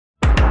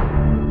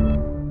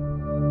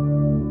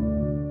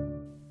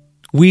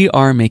We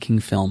are making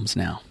films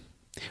now.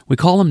 We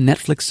call them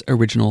Netflix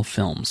original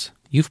films.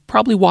 You've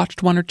probably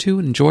watched one or two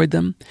and enjoyed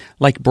them,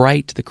 like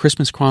Bright, The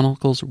Christmas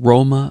Chronicles,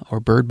 Roma, or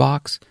Bird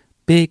Box.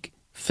 Big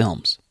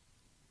films.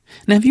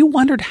 Now, have you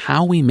wondered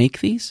how we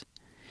make these?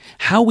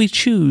 How we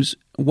choose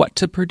what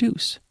to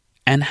produce?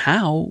 And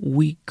how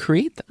we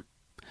create them?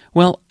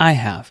 Well, I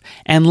have.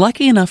 And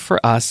lucky enough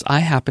for us, I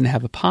happen to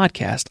have a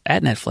podcast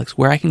at Netflix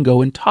where I can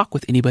go and talk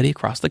with anybody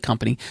across the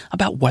company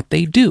about what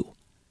they do.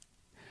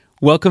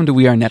 Welcome to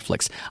We Are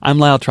Netflix. I'm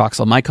Lyle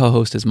Troxell. My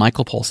co-host is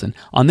Michael Polson.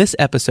 On this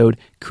episode,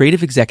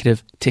 creative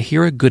executive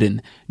Tahirah Gooden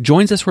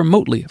joins us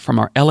remotely from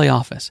our LA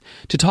office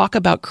to talk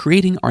about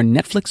creating our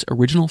Netflix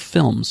original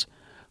films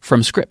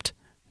from script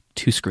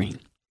to screen.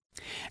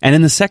 And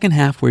in the second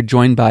half, we're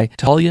joined by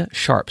Talia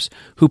Sharps,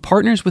 who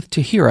partners with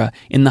Tahirah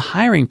in the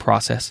hiring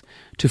process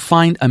to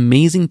find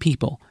amazing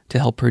people to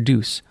help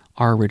produce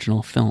our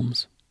original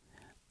films.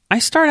 I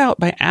start out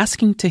by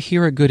asking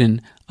Tahirah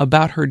Gooden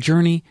about her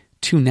journey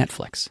to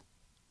Netflix.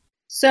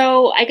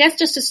 So I guess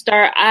just to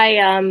start,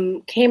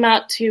 I came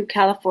out to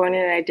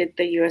California and I did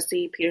the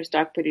USC Peter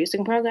Stark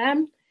producing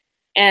program.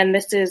 And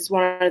this is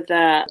one of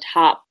the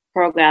top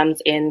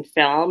programs in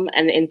film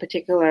and in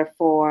particular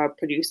for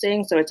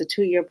producing. So it's a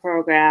 2-year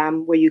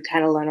program where you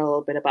kind of learn a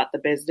little bit about the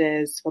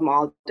business from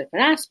all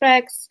different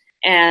aspects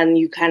and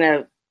you kind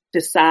of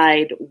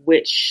decide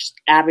which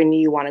avenue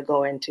you want to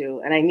go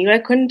into. And I knew I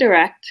couldn't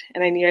direct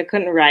and I knew I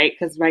couldn't write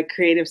because my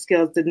creative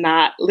skills did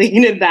not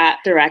lean in that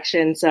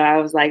direction. So I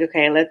was like,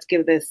 okay, let's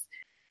give this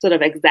sort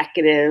of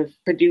executive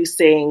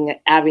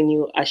producing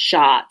avenue a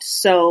shot.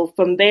 So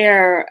from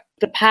there,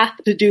 the path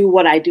to do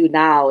what I do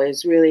now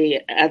is really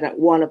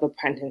one of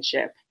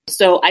apprenticeship.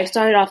 So I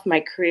started off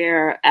my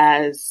career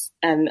as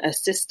an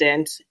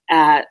assistant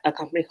at a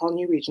company called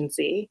New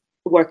Regency,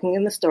 working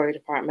in the story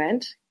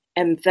department.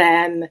 And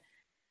then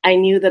I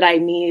knew that I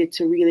needed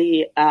to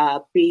really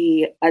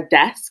be a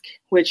desk,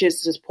 which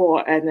is to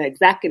support an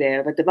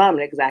executive, a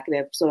development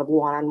executive, sort of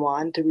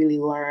one-on-one to really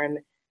learn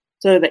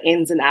sort of the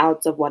ins and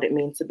outs of what it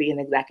means to be an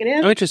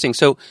executive. Oh, interesting.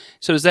 So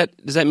does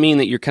that mean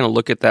that you kind of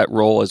look at that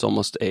role as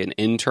almost an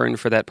intern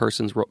for that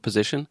person's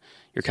position?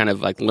 You're kind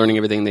of like learning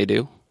everything they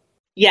do?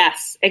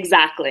 Yes,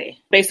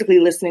 exactly. Basically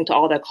listening to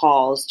all their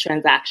calls,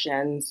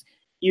 transactions.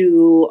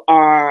 You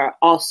are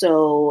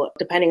also,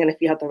 depending on if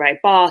you have the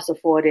right boss,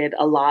 afforded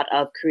a lot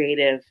of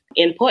creative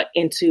input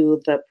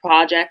into the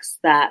projects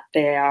that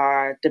they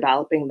are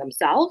developing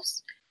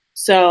themselves.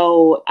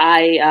 So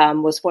I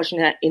was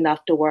fortunate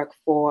enough to work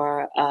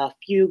for a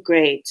few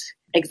great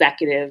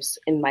executives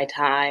in my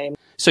time.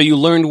 So you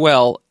learned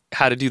well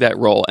how to do that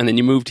role, and then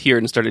you moved here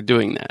and started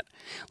doing that.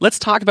 Let's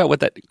talk about what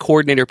that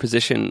coordinator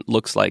position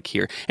looks like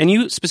here. And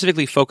you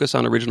specifically focus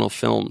on original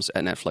films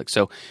at Netflix.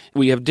 So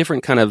we have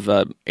different kind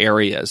of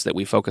areas that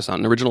we focus on.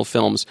 And original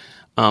films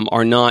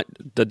are not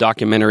the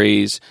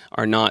documentaries,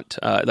 are not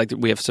like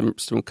we have some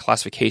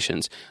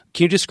classifications.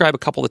 Can you describe a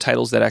couple of the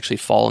titles that actually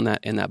fall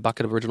in that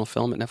bucket of original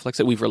film at Netflix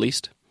that we've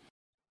released?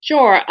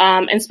 Sure.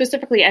 And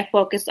specifically, I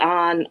focus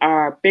on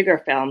our bigger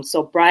films.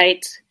 So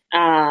Bright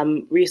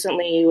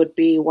recently would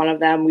be one of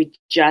them. We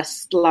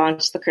just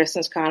launched The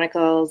Christmas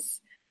Chronicles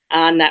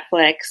on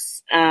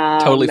Netflix.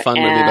 Totally fun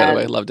movie, by the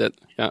way. Loved it.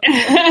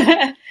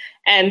 Yeah.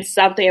 And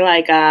something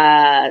like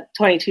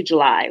 22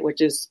 July,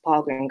 which is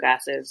Paul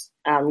Greengrass's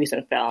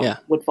recent film,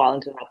 would fall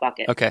into that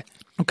bucket. Okay.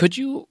 Could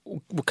you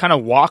kind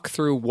of walk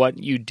through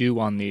what you do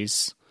on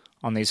these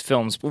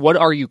films? What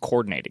are you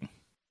coordinating?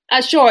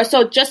 Sure.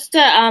 So just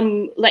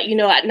to let you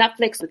know, at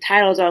Netflix, the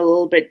titles are a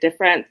little bit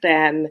different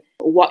than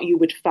what you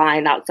would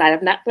find outside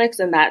of Netflix.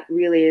 And that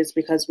really is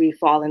because we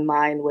fall in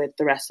line with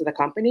the rest of the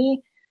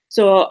company.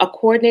 So a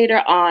coordinator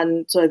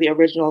on sort of the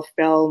original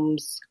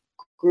films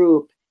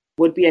group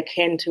would be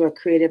akin to a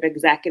creative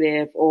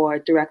executive or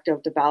director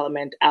of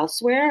development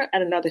elsewhere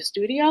at another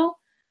studio.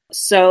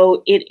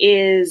 So it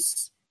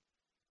is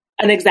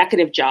an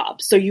executive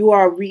job. So you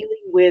are really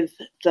with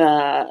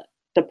the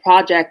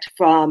project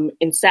from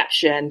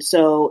inception.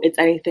 So it's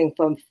anything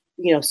from,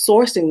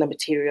 sourcing the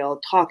material,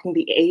 talking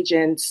to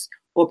agents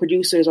or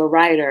producers or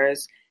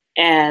writers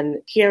and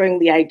hearing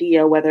the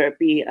idea, whether it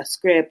be a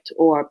script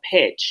or a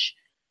pitch,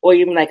 or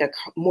even like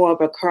more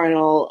of a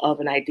kernel of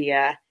an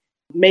idea,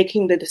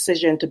 making the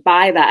decision to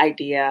buy that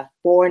idea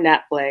for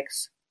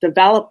Netflix,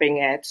 developing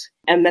it.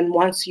 And then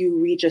once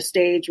you reach a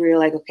stage where you're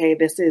like, okay,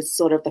 this is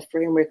sort of the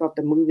framework of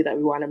the movie that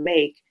we want to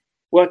make,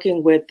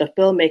 working with the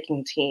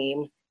filmmaking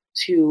team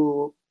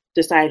to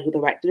decide who the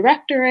right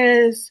director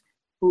is,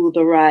 who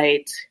the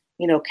right,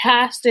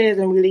 cast is,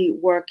 and really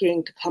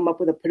working to come up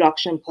with a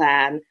production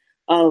plan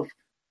of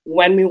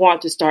when we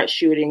want to start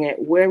shooting it,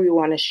 where we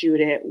want to shoot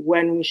it,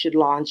 when we should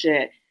launch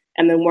it,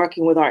 and then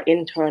working with our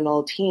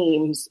internal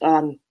teams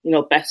on,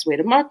 best way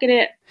to market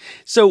it.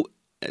 So,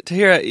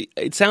 Tahirah,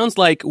 it sounds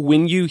like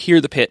when you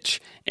hear the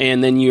pitch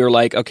and then you're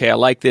like, okay, I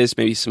like this,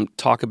 maybe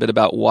talk a bit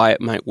about why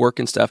it might work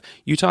and stuff.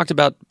 You talked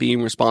about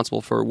being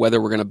responsible for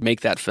whether we're going to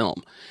make that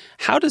film.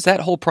 How does that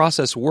whole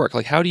process work?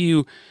 Like, how do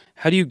you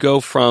go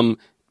from,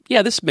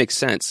 yeah, this makes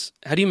sense.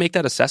 How do you make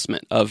that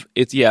assessment of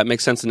it? Yeah, it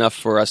makes sense enough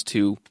for us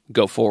to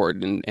go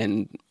forward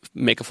and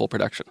make a full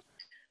production.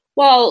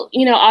 Well,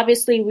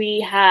 obviously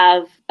we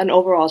have an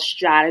overall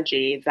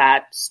strategy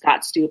that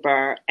Scott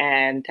Stuber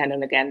and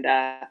Tendo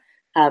Nagenda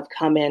have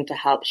come in to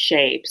help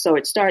shape. So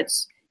it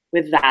starts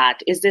with that.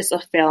 Is this a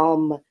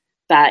film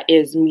that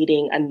is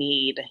meeting a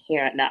need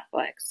here at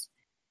Netflix?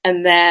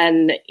 And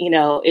then,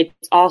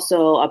 it's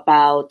also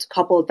about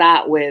couple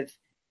that with,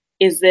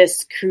 is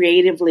this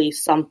creatively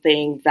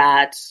something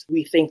that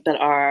we think that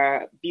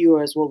our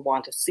viewers will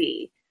want to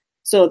see?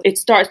 So it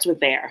starts with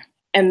there.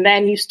 And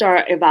then you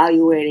start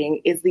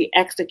evaluating, is the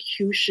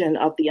execution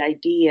of the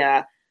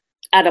idea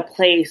at a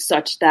place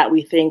such that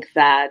we think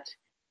that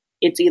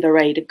it's either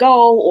ready to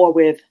go, or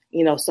with,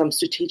 some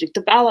strategic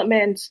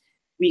development,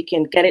 we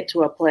can get it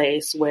to a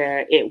place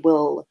where it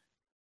will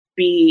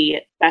be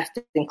best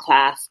in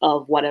class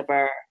of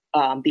whatever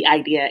the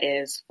idea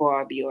is for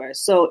our viewers.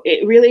 So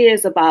it really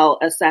is about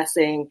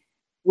assessing,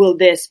 will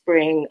this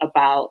bring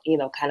about,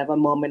 kind of a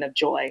moment of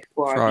joy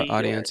for our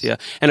audience? Yeah.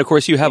 And of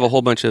course, you have a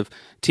whole bunch of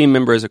team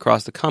members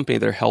across the company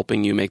that are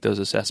helping you make those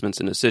assessments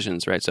and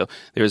decisions, right? So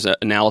there's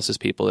analysis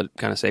people that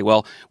kind of say,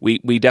 well,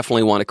 we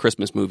definitely want a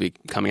Christmas movie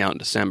coming out in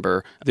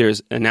December.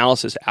 There's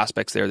analysis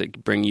aspects there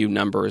that bring you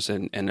numbers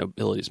and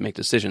abilities to make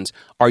decisions.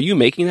 Are you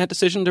making that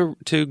decision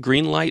to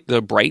greenlight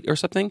the Bright or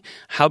something?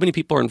 How many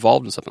people are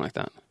involved in something like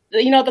that?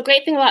 The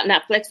great thing about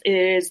Netflix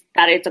is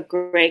that it's a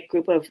great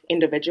group of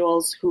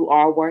individuals who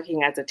are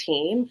working as a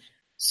team.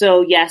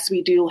 So yes,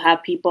 we do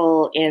have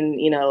people in,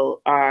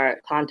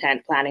 our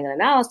content planning and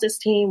analysis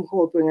team who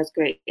will bring us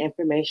great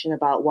information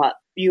about what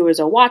viewers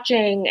are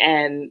watching,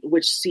 and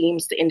which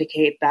seems to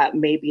indicate that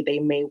maybe they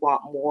may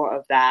want more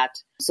of that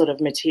sort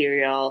of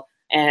material.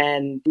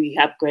 And we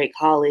have great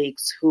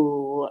colleagues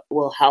who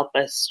will help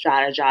us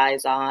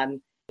strategize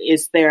on,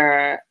 is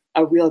there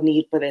a real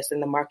need for this in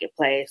the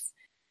marketplace?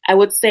 I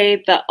would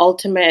say the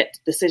ultimate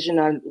decision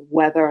on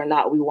whether or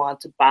not we want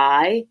to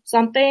buy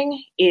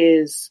something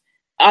is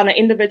on an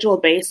individual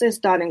basis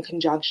done in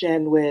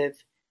conjunction with,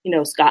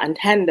 Scott and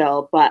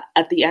Tendo. But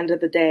at the end of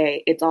the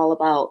day, it's all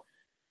about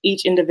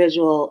each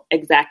individual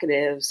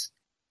executives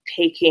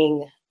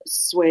taking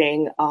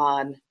swing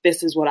on,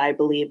 this is what I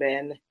believe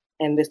in,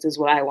 and this is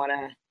what I want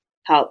to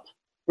help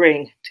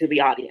bring to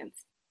the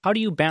audience. How do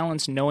you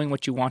balance knowing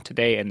what you want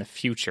today and the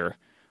future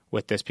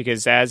with this?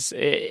 Because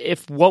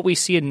if what we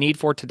see a need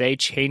for today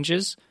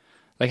changes,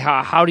 like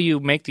how do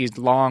you make these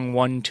long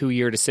 1-2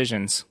 year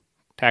decisions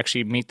to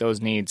actually meet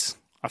those needs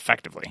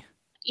effectively?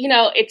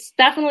 It's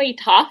definitely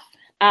tough.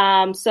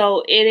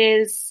 So it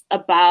is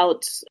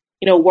about,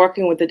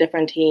 working with the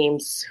different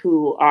teams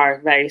who are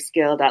very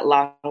skilled at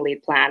long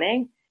lead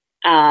planning.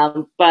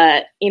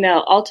 But,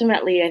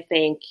 ultimately, I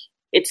think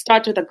it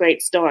starts with a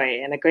great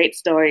story, and a great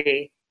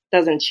story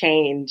doesn't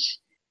change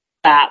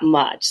that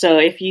much. So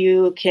if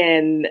you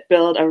can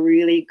build a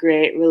really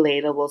great,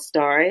 relatable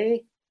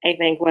story, I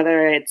think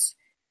whether it's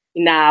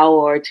now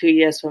or 2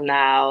 years from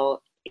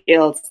now,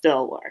 it'll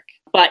still work.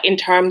 But in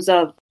terms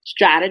of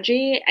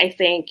strategy, I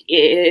think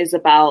it is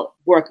about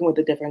working with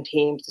the different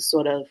teams to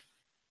sort of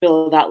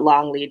build that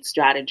long lead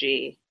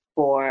strategy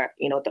for,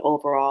 the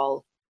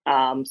overall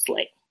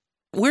slate.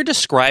 We're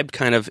described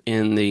kind of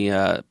in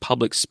the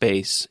public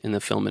space in the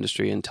film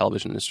industry and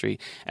television industry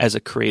as a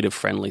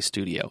creative-friendly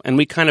studio. And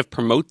we kind of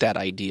promote that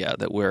idea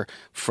that we're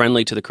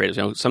friendly to the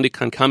creatives. Somebody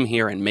can come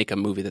here and make a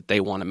movie that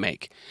they want to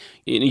make.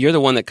 You're the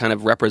one that kind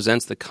of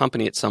represents the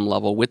company at some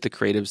level with the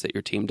creatives that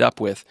you're teamed up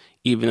with,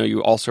 even though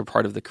you're also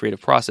part of the creative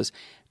process.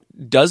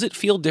 Does it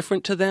feel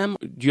different to them?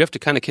 Do you have to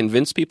kind of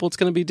convince people it's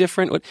going to be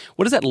different?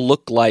 What does that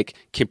look like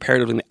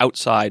comparatively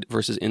outside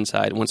versus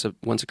inside once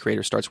a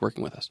creator starts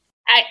working with us?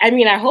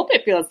 I hope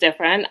it feels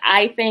different.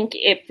 I think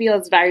it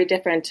feels very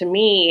different to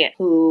me,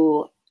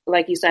 who,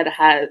 like you said,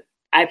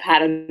 I've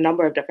had a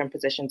number of different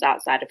positions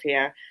outside of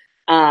here.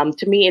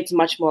 To me, it's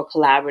much more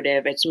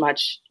collaborative. It's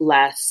much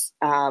less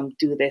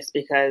do this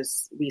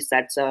because we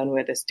said so and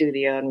we're the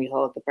studio and we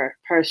hold the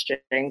purse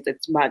strings.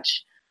 It's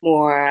much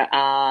more,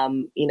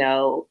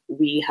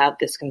 we have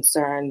this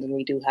concern and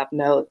we do have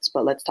notes,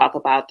 but let's talk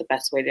about the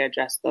best way to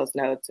address those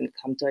notes and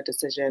come to a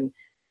decision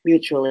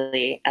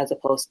mutually, as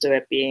opposed to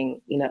it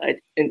being,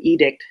 an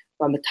edict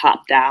from the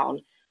top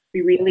down.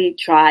 We really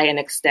try and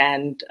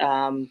extend,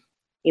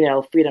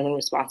 freedom and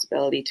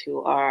responsibility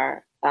to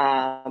our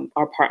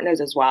partners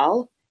as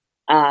well,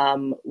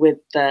 with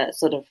the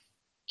sort of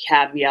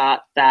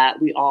caveat that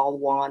we all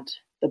want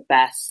the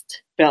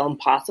best film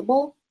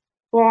possible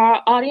for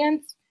our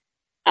audience.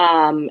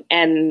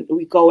 And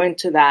we go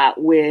into that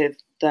with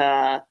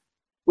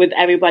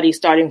everybody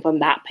starting from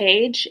that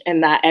page,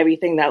 and that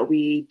everything that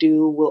we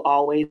do will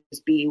always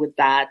be with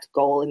that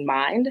goal in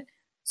mind.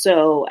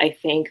 So I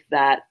think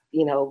that,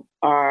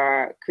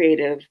 our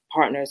creative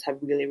partners have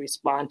really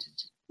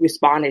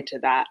responded to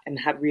that and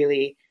have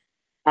really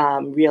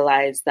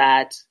realized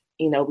that,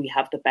 we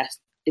have the best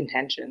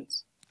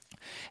intentions.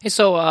 Hey,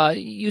 so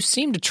you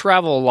seem to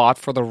travel a lot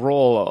for the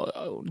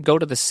role. Go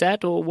to the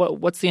set, or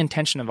what's the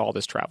intention of all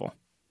this travel?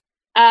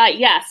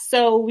 Yes,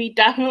 so we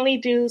definitely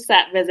do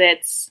set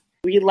visits.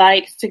 We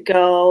like to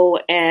go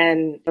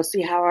and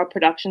see how our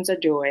productions are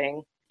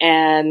doing.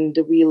 And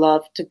we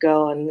love to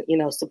go and,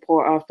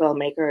 support our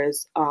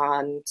filmmakers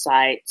on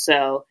site.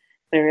 So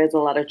there is a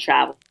lot of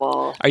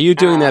travel. Are you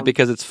doing that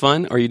because it's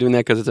fun, or are you doing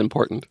that because it's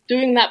important?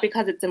 Doing that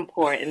because it's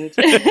important.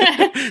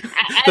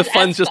 The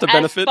fun's just a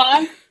benefit?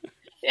 Fun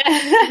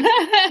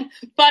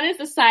is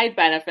a side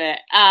benefit.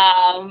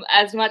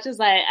 As much as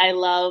I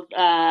love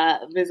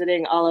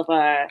visiting all of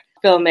our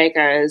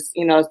filmmakers,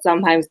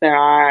 sometimes there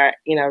are,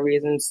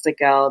 reasons to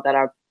go that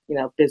are,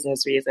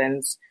 business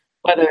reasons.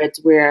 Whether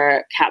it's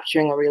we're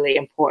capturing a really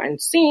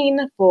important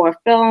scene for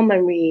film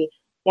and we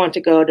want to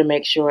go to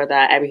make sure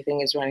that everything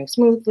is running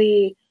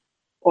smoothly,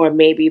 or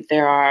maybe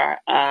there are,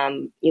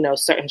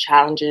 certain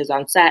challenges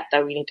on set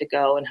that we need to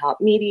go and help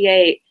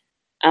mediate.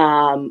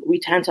 We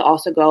tend to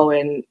also go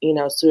in,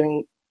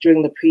 during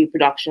the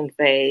pre-production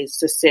phase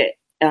to sit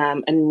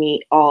and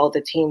meet all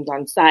the teams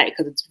on site,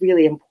 because it's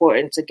really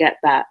important to get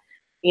that,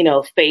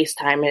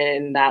 FaceTime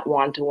and that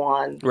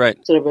one-to-one right.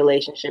 sort of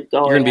relationship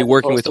going. You're going to be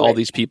working with all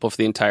these people for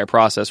the entire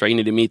process, right? You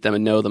need to meet them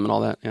and know them and all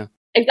that. Yeah.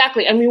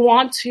 Exactly. And we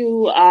want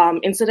to,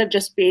 instead of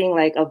just being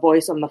like a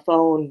voice on the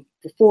phone,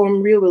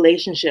 form real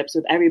relationships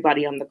with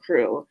everybody on the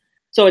crew.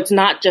 So it's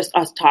not just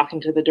us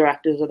talking to the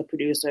directors or the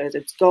producers.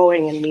 It's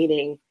going and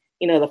meeting,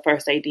 the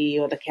first AD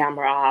or the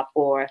camera op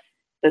or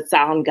the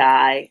sound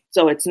guy.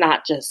 So it's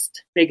not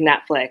just big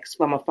Netflix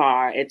from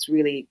afar. It's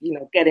really,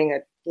 getting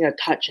a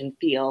touch and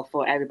feel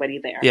for everybody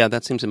there. Yeah,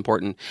 that seems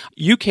important.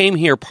 You came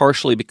here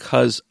partially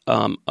because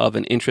of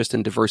an interest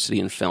in diversity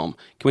in film.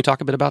 Can we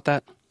talk a bit about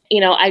that?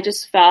 I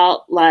just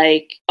felt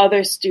like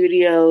other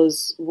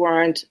studios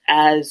weren't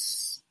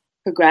as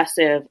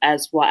progressive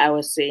as what I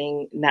was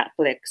seeing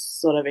Netflix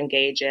sort of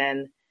engage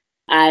in.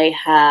 I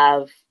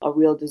have a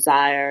real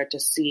desire to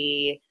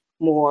see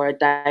more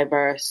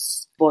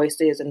diverse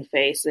voices and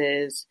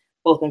faces,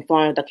 both in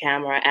front of the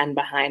camera and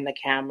behind the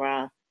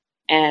camera.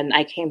 And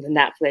I came to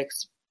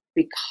Netflix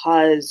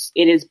because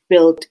it is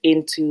built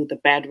into the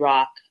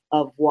bedrock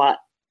of what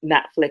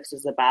Netflix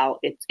is about.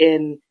 It's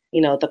in,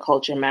 the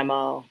culture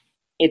memo.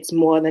 It's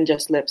more than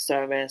just lip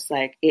service.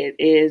 Like, it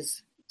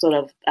is sort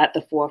of at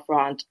the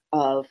forefront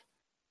of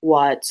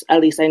what,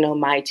 at least I know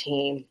my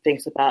team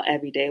thinks about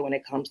every day when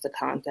it comes to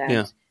content.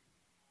 Yeah.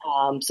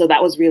 So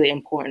that was really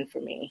important for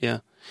me. Yeah.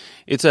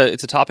 It's a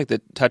topic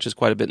that touches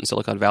quite a bit in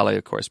Silicon Valley,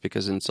 of course,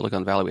 because in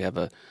Silicon Valley we have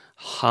a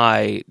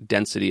high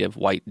density of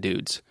white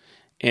dudes.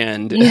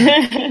 And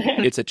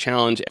it's a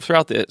challenge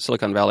throughout the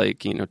Silicon Valley,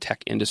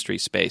 tech industry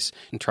space,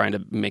 and trying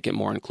to make it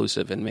more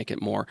inclusive and make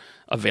it more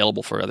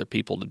available for other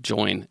people to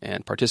join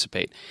and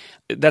participate.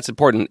 That's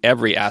important in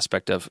every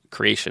aspect of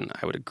creation,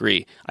 I would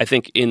agree. I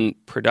think in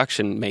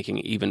production making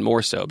even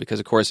more so,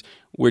 because, of course,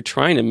 we're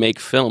trying to make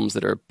films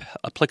that are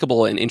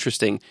applicable and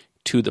interesting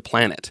to the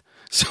planet.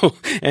 So,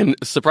 and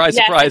surprise,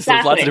 yes, surprise, exactly.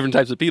 There's lots of different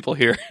types of people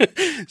here.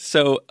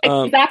 So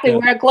exactly, yeah.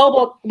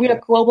 We're a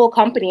global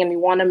company, and we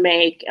want to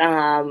make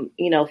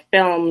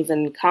films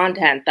and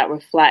content that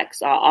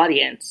reflects our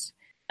audience.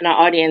 And our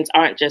audience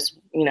aren't just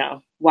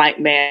white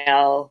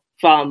male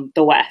from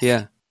the West.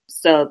 Yeah.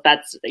 So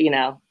that's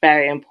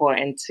very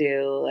important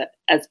to,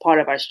 as part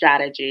of our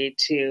strategy,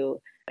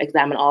 to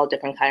examine all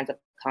different kinds of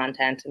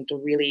content and to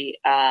really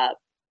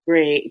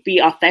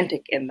be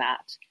authentic in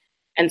that.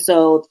 And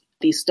so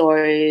these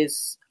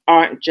stories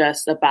aren't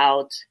just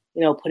about,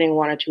 putting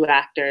one or two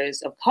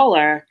actors of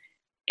color.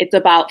 It's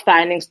about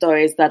finding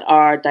stories that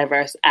are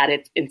diverse at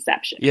its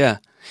inception. Yeah.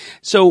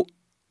 So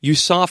you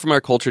saw from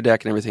our culture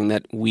deck and everything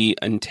that we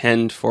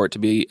intend for it to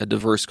be a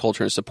diverse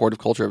culture and a supportive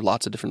culture of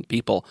lots of different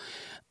people.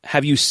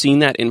 Have you seen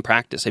that in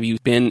practice? Have you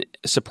been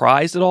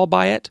surprised at all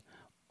by it?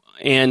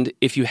 And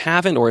if you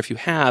haven't, or if you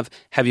have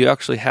you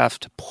actually have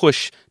to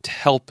push to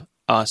help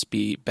us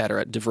be better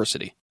at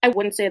diversity? I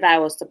wouldn't say that I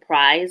was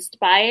surprised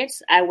by it.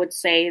 I would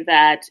say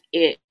that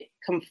it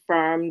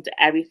confirmed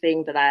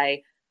everything that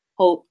I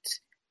hoped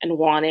and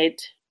wanted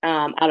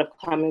out of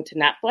coming to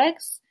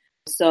Netflix.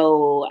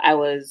 So I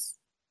was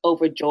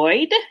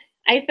overjoyed,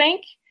 I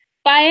think,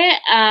 by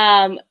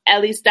it.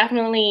 At least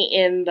definitely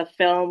in the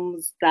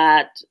films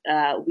that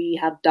we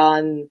have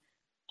done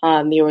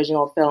on the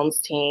original films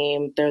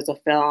team. There's a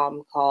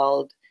film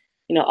called,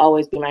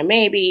 Always Be My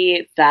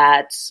Maybe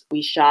that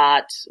we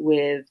shot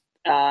with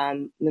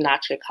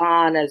Natasha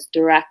Khan as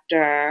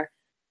director,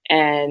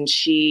 and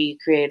she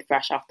created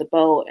Fresh Off the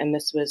Boat, and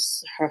this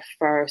was her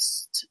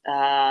first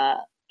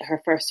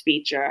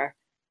feature.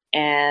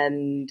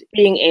 And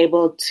being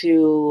able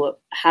to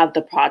have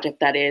the project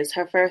that is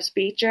her first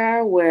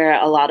feature, where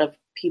a lot of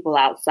people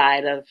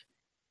outside of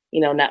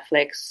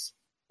Netflix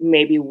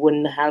maybe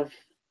wouldn't have,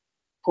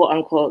 quote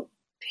unquote,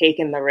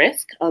 taken the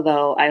risk,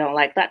 although I don't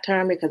like that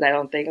term because I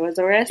don't think it was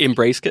a risk.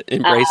 Embrace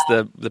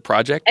the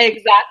project.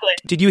 Exactly.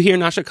 Did you hear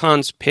Nasha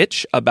Khan's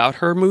pitch about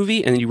her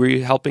movie, and were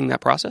you helping that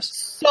process?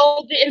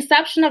 So the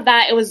inception of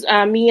that, it was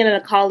me and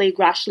a colleague,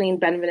 Rashleen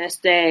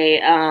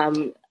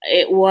Benveniste.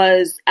 It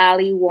was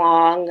Ali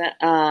Wong,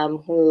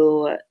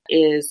 who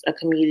is a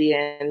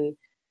comedian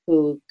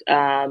who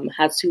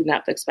has 2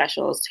 Netflix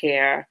specials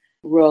here,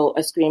 wrote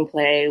a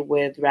screenplay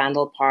with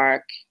Randall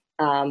Park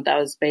that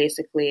was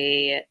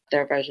basically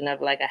their version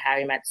of like a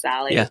Harry Met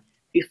Sally. Yeah.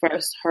 We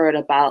first heard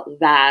about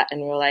that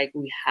and we were like,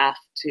 we have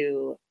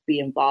to be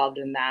involved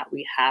in that.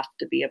 We have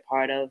to be a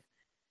part of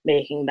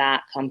making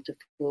that come to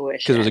fruition.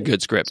 Because it was a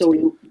good script.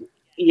 So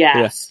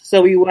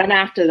So we went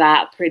after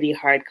that pretty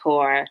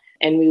hardcore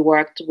and we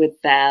worked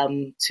with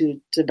them to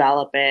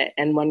develop it.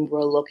 And when we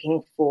were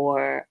looking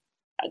for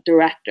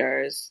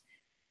directors,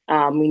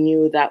 we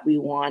knew that we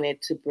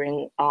wanted to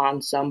bring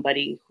on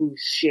somebody who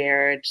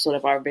shared sort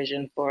of our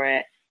vision for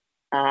it.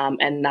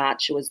 And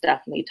Notch was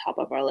definitely top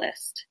of our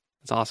list.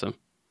 That's awesome.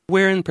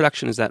 Where in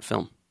production is that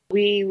film?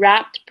 We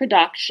wrapped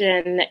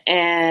production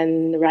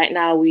and right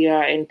now we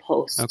are in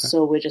post. Okay.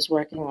 So we're just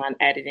working on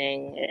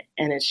editing it,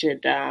 and it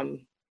should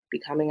be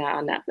coming out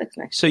on Netflix next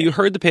year. So you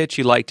heard the pitch,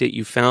 you liked it,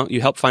 you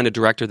helped find a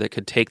director that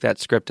could take that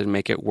script and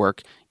make it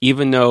work,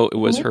 even though it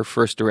was her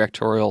first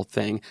directorial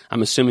thing.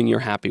 I'm assuming you're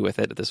happy with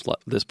it at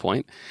this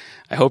point.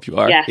 I hope you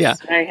are. Yes, yeah.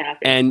 Very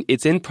happy. And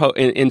it's in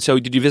and so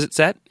did you visit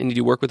set and did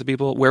you work with the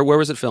people? Where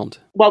was it filmed?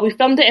 Well, we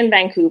filmed it in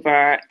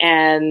Vancouver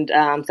and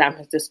San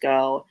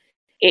Francisco.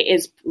 It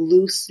is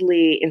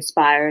loosely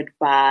inspired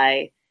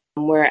by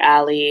where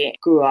Ali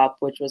grew up,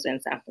 which was in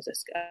San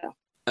Francisco.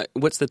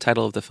 What's the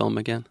title of the film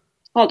again?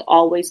 It's called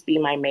Always Be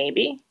My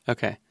Maybe.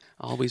 Okay.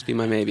 Always Be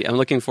My Maybe. I'm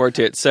looking forward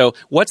to it. So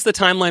what's the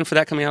timeline for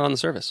that coming out on the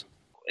service?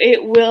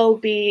 It will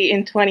be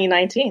in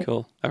 2019.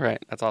 Cool. All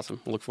right. That's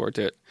awesome. We'll look forward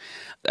to it.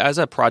 As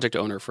a project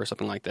owner for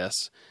something like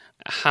this,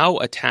 how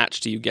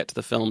attached do you get to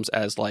the films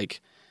as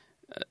like,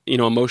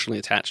 emotionally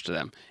attached to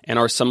them? And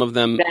are some of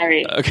them...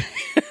 Very. Okay.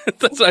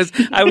 That's what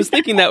I was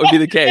thinking that would be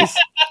the case.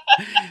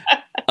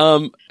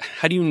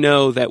 How do you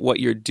know that what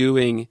you're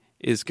doing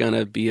is going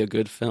to be a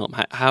good film?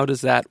 How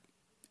does that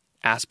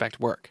aspect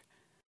work?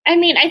 I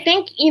mean, I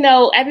think,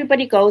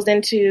 everybody goes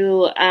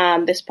into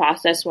this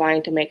process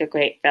wanting to make a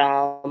great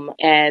film,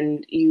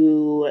 and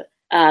you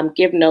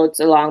give notes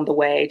along the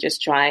way,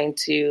 just trying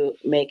to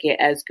make it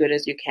as good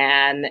as you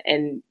can,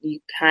 and you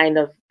kind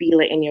of feel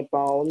it in your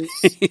bones,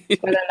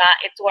 whether or not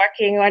it's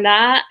working or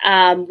not.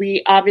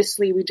 We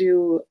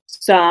do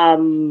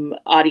some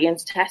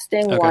audience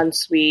testing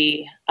once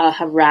we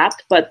have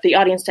wrapped, but the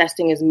audience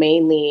testing is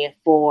mainly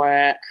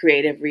for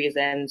creative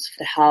reasons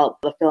to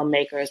help the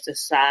filmmakers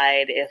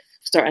decide if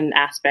certain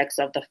aspects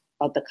of the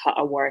cut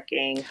are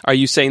working. Are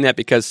you saying that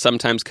because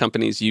sometimes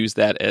companies use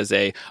that as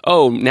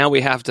now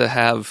we have to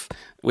have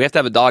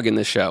a dog in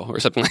the show or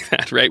something like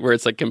that, right? Where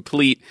it's like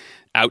complete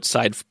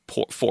outside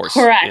force.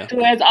 Correct. Yeah.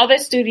 Whereas other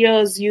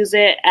studios use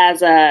it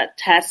as a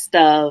test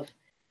of,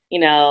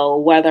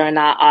 whether or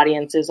not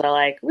audiences are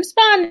like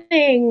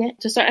responding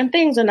to certain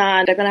things or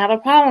not. They're going to have a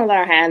problem with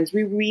our hands.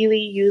 We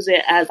really use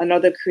it as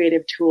another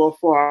creative tool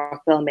for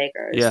our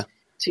filmmakers. Yeah.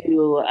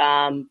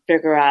 To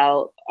figure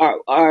out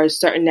are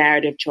certain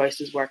narrative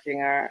choices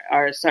working,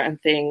 are certain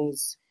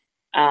things,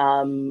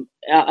 are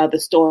the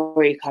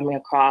story coming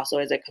across,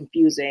 or is it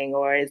confusing,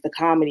 or is the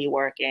comedy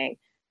working?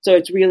 So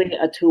it's really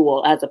a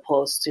tool as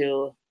opposed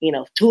to,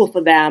 tool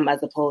for them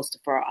as opposed to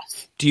for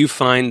us. Do you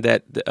find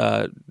that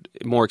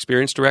more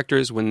experienced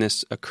directors, when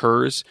this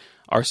occurs,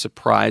 are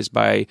surprised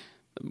by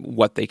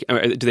what do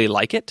they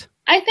like it?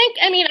 I think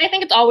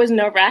it's always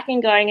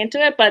nerve-wracking going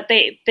into it, but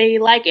they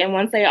like it. And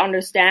once they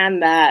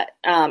understand that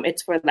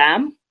it's for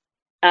them,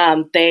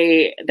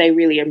 they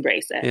really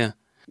embrace it. Yeah.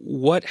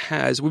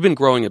 We've been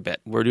growing a bit.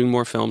 We're doing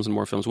more films and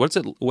more films. What's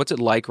it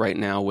like right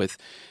now with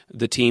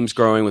the teams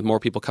growing, with more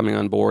people coming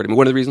on board? I mean,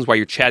 one of the reasons why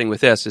you're chatting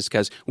with us is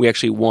because we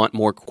actually want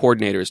more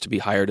coordinators to be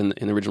hired in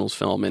the originals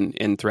film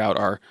and throughout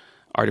our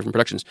different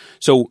productions.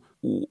 So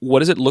what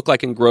does it look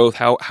like in growth?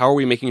 How are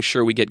we making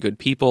sure we get good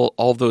people?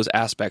 All of those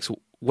aspects.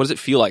 What does it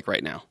feel like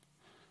right now?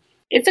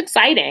 It's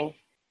exciting.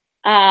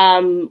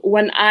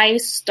 When I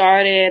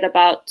started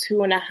about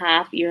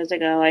 2.5 years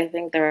ago, I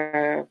think there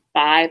were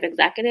 5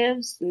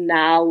 executives.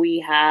 Now we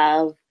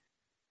have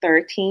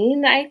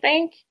 13, I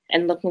think,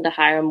 and looking to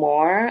hire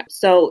more.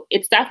 So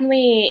it's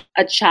definitely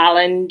a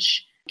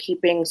challenge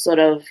keeping sort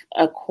of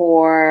a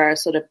core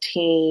sort of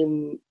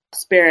team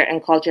spirit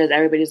and culture as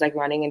everybody's like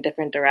running in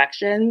different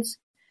directions.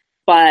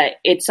 But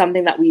it's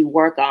something that we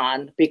work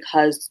on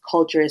because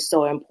culture is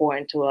so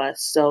important to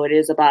us. So it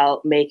is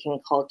about making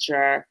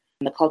culture,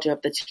 the culture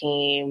of the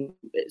team,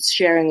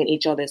 sharing in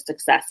each other's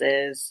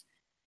successes,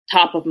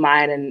 top of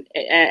mind and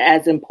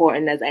as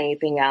important as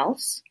anything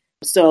else.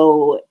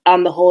 So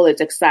on the whole,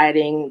 it's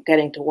exciting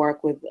getting to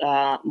work with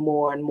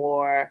more and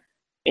more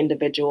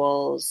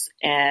individuals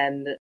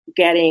and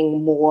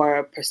getting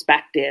more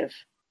perspective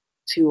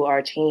to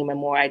our team and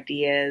more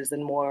ideas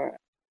and more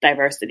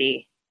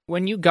diversity.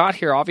 When you got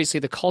here, obviously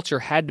the culture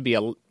had to be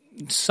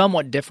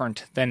somewhat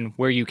different than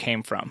where you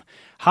came from.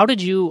 How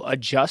did you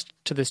adjust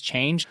to this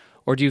change?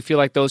 Or do you feel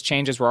like those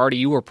changes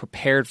you were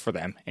prepared for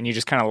them and you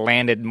just kind of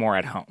landed more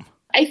at home?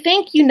 I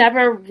think you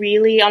never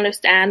really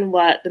understand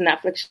what the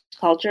Netflix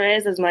culture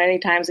is as many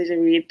times as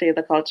you read through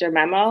the culture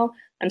memo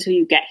until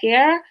you get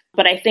here.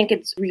 But I think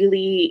it's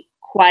really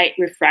quite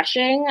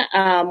refreshing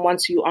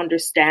once you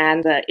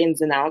understand the ins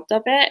and outs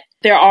of it.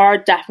 There are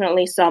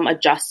definitely some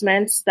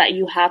adjustments that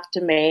you have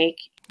to make.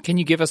 Can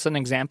you give us an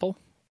example?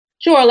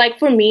 Sure. Like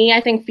for me, I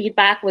think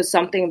feedback was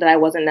something that I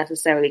wasn't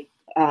necessarily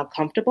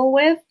comfortable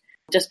with,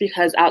 just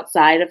because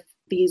outside of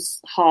these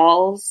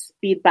halls,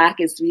 feedback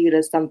is viewed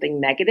as something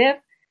negative.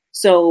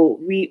 So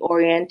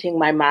reorienting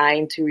my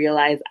mind to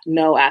realize,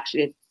 no,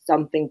 actually it's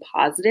something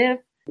positive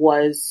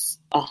was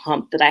a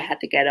hump that I had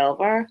to get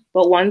over.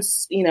 But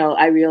once,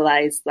 I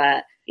realized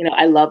that,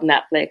 I love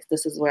Netflix,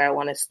 this is where I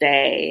want to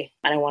stay,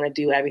 and I want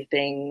to do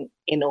everything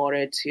in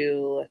order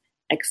to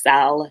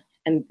excel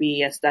and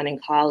be a stunning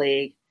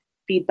colleague,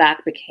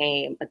 feedback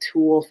became a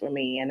tool for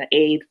me and an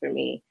aid for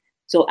me.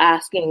 So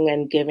asking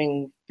and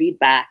giving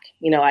feedback,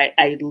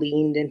 I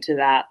leaned into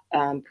that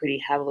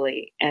pretty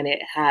heavily, and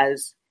it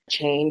has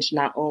changed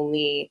not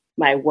only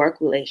my work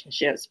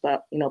relationships,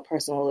 but,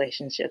 personal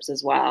relationships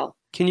as well.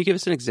 Can you give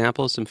us an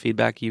example of some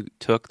feedback you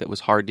took that was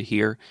hard to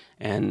hear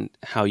and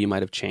how you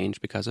might have changed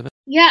because of it?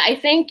 Yeah, I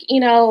think,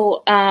 in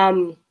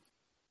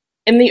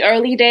the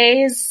early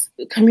days,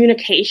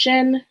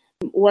 communication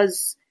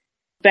was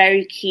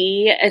very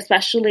key,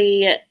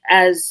 especially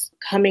as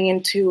coming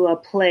into a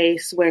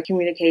place where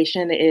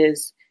communication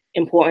is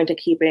important to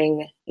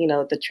keeping,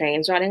 the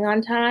trains running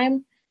on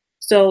time.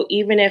 So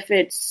even if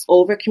it's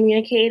over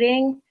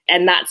communicating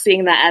and not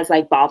seeing that as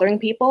like bothering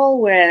people,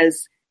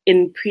 whereas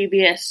in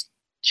previous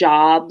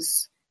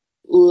jobs,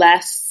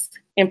 less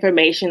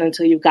information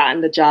until you've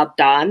gotten the job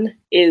done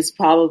is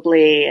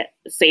probably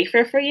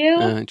safer for you.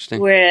 Interesting.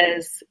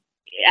 Whereas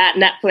at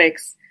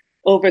Netflix,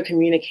 over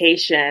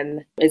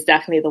communication is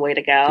definitely the way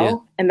to go. Yeah.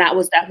 And that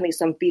was definitely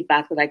some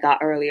feedback that I got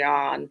earlier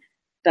on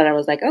that I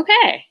was like,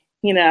 okay,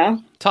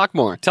 Talk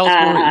more. Tell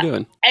us more what you're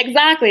doing.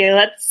 Exactly.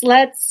 Let's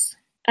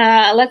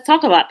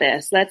talk about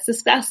this. Let's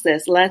discuss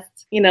this. Let's,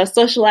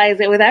 socialize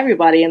it with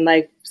everybody and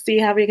like see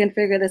how we can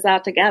figure this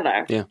out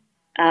together. Yeah.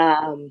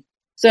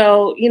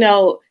 So,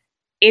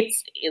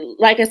 it's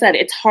like I said,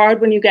 it's hard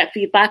when you get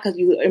feedback because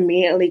you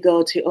immediately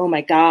go to, oh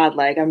my God,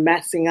 like I'm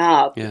messing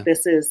up. Yeah.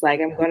 This is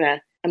like,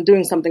 I'm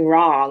doing something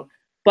wrong.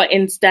 But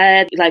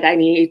instead, like I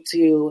need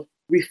to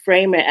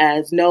reframe it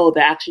as, no,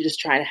 they're actually just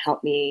trying to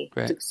help me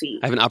succeed.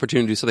 I have an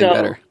opportunity to do something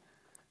better.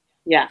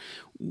 Yeah.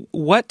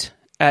 What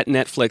at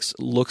Netflix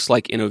looks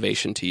like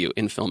innovation to you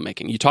in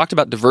filmmaking? You talked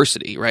about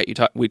diversity, right?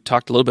 We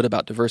talked a little bit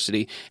about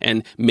diversity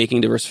and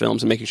making diverse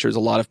films and making sure there's a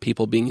lot of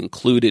people being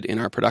included in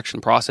our production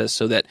process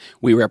so that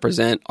we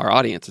represent our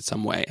audience in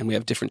some way and we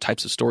have different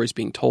types of stories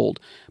being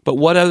told. But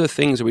what other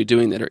things are we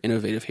doing that are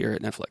innovative here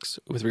at Netflix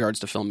with regards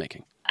to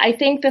filmmaking? I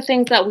think the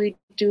things that we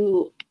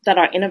do that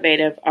are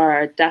innovative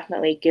are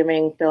definitely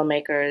giving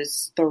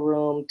filmmakers the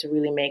room to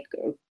really make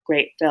a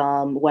great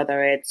film,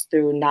 whether it's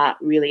through not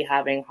really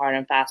having hard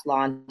and fast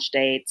launch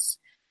dates,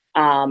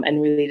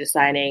 and really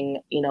deciding,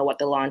 what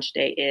the launch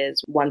date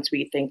is once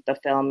we think the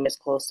film is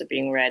close to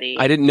being ready.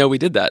 I didn't know we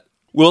did that.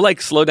 We'll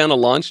slow down a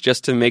launch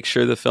just to make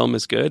sure the film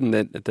is good and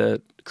that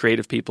the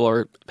creative people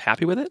are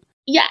happy with it?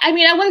 Yeah, I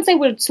wouldn't say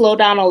we'd slow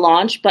down a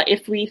launch, but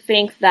if we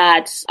think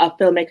that a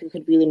filmmaker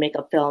could really make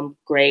a film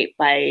great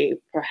by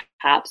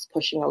perhaps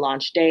pushing a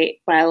launch date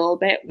by a little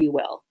bit, we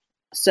will.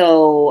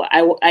 So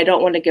I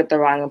don't want to give the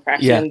wrong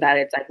impression that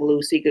it's like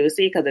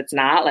loosey-goosey, because it's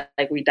not.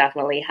 Like we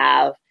definitely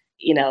have,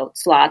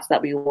 slots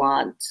that we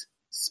want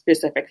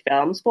specific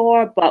films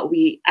for, but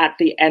we, at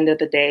the end of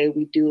the day,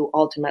 we do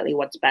ultimately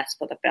what's best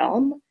for the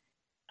film.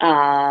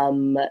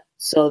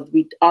 So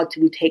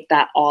we take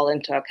that all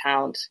into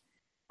account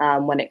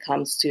when it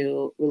comes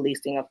to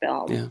releasing a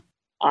film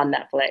on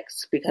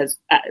Netflix, because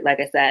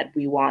like I said,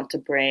 we want to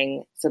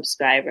bring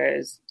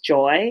subscribers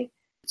joy.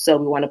 So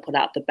we want to put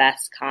out the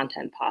best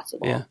content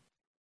possible. Yeah.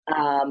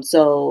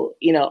 So,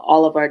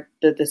 all of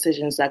the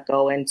decisions that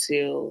go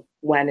into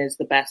when is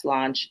the best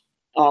launch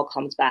all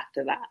comes back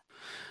to that.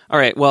 All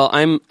right. Well,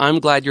 I'm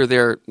glad you're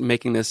there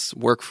making this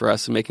work for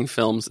us and making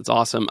films. It's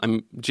awesome.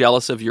 I'm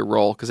jealous of your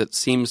role because it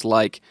seems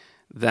like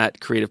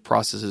that creative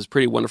process is a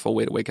pretty wonderful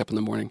way to wake up in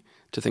the morning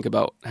to think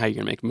about how you're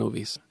going to make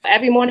movies.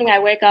 Every morning I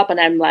wake up and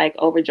I'm like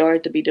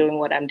overjoyed to be doing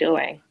what I'm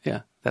doing.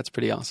 Yeah, that's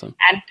pretty awesome.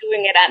 And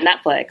doing it at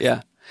Netflix.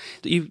 Yeah.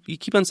 You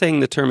keep on saying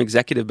the term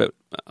executive, but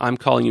I'm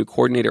calling you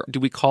coordinator. Do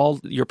we call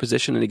your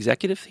position an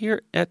executive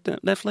here at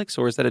Netflix,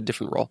 or is that a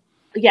different role?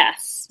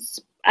 Yes.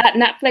 At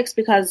Netflix,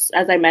 because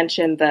as I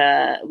mentioned,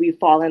 we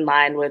fall in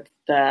line with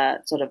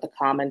the sort of the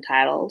common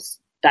titles.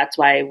 That's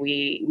why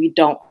we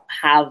don't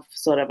have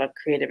sort of a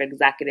creative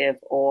executive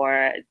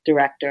or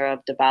director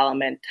of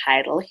development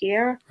title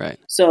here. Right.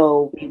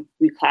 So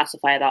we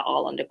classify that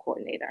all under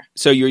coordinator.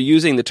 So you're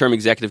using the term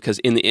executive because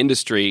in the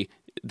industry,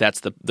 that's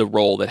the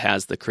role that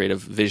has the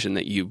creative vision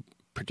that you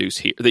produce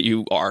here, that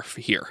you are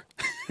here.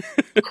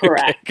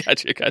 Correct.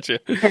 Okay, gotcha.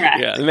 Correct.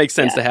 Yeah, it makes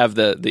sense to have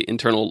the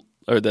internal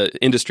or the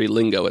industry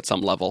lingo at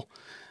some level.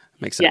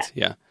 Makes sense.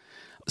 Yeah.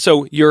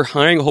 So you're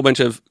hiring a whole bunch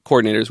of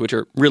coordinators, which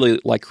are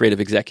really like creative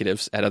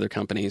executives at other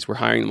companies. We're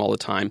hiring them all the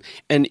time.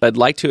 And I'd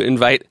like to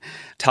invite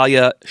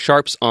Talia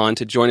Sharps on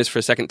to join us for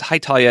a second. Hi,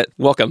 Talia.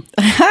 Welcome.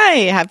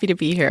 Hi. Happy to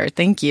be here.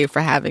 Thank you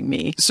for having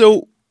me.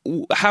 So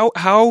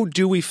how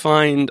do we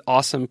find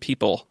awesome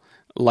people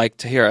like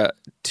Tahirah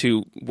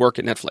to work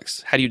at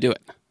Netflix? How do you do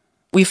it?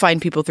 We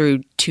find people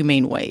through two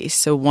main ways.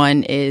 So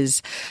one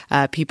is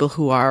people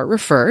who are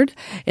referred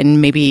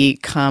and maybe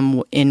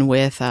come in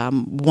with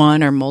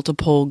one or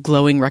multiple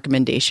glowing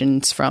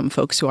recommendations from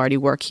folks who already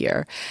work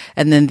here.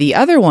 And then the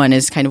other one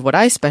is kind of what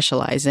I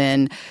specialize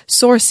in,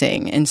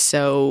 sourcing. And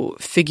so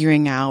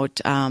figuring out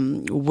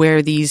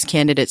where these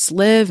candidates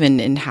live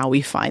and how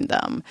we find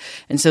them.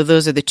 And so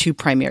those are the two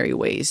primary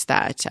ways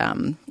that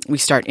we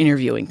start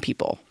interviewing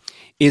people.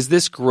 Is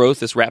this growth,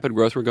 this rapid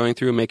growth we're going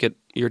through, make it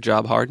your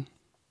job hard?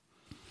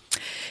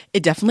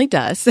 It definitely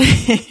does.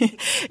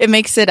 It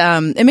makes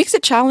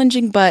it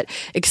challenging but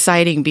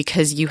exciting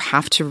because you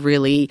have to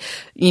really,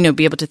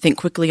 be able to think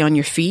quickly on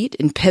your feet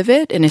and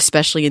pivot, and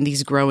especially in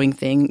these growing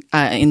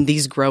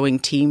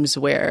teams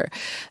where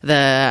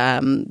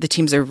the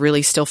teams are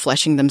really still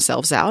fleshing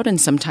themselves out and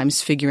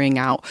sometimes figuring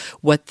out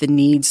what the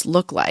needs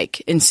look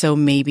like. And so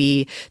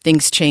maybe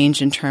things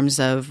change in terms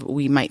of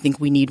we might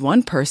think we need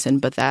one person,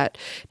 but that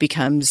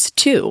becomes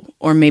two,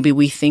 or maybe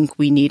we think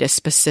we need a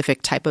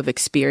specific type of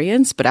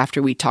experience, but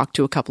after we talk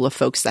to a couple of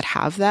folks that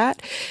have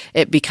that,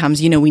 it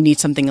becomes, we need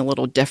something a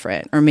little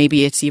different. Or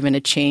maybe it's even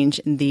a change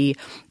in the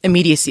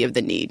immediacy of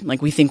the need.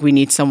 Like we think we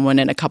need someone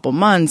in a couple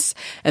months,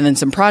 and then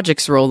some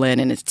projects roll in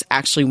and it's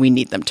actually we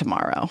need them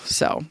tomorrow.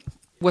 So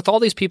with all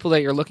these people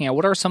that you're looking at,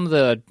 what are some of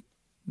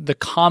the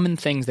common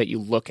things that you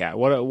look at?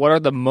 What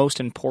are the most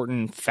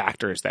important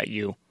factors that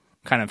you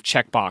kind of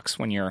checkbox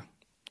when you're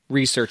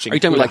researching who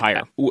to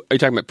hire? Are you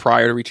talking about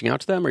prior to reaching out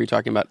to them, or are you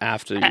talking about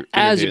after you're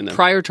interviewing them?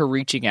 Prior to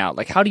reaching out,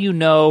 like how do you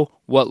know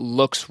what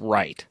looks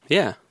right?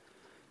 Yeah.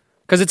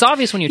 Because it's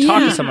obvious when you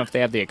talk to someone if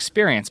they have the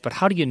experience, but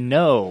how do you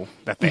know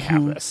that they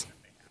have this?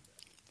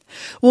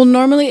 Well,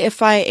 normally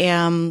if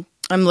I'm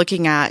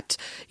looking at,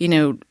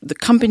 the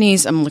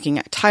companies, I'm looking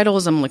at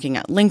titles, I'm looking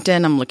at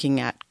LinkedIn, I'm looking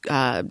at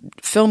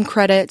film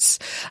credits.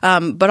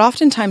 But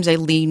oftentimes I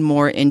lean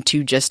more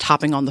into just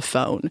hopping on the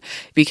phone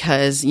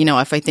because,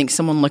 if I think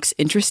someone looks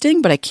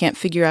interesting, but I can't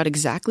figure out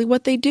exactly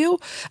what they do,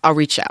 I'll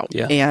reach out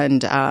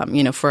and,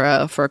 for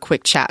a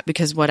quick chat,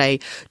 because what I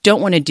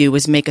don't want to do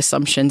is make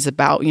assumptions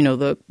about,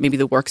 maybe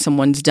the work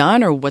someone's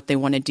done or what they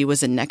want to do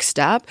as a next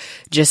step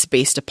just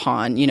based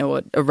upon,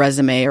 a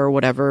resume or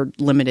whatever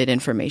limited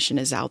information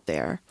is out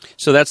there.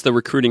 So that's the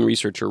recruiting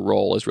researcher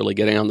role, is really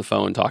getting on the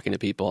phone, talking to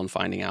people, and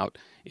finding out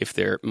if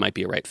there might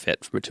be a right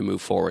fit to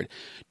move forward.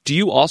 Do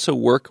you also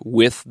work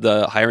with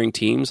the hiring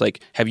teams? Like,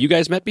 have you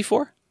guys met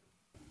before?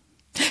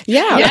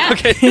 Yeah.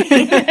 Okay.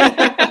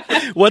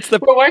 We're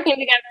working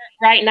together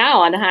right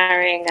now on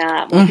hiring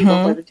more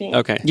people for the team.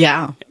 Okay.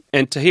 Yeah.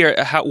 And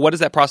Tahirah, what does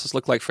that process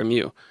look like from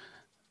you?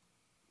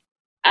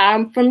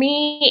 For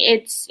me,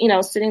 it's,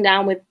 sitting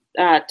down with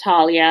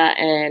Talia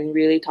and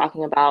really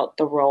talking about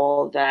the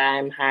role that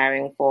I'm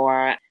hiring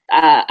for,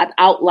 an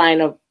outline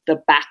of the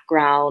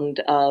background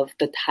of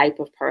the type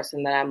of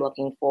person that I'm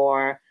looking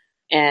for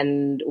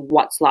and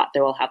what slot they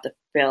will have to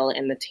fill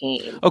in the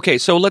team. Okay,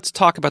 so let's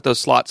talk about those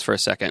slots for a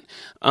second.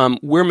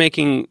 We're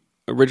making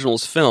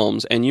originals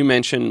films, and you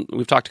mentioned,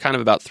 we've talked kind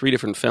of about 3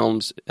 different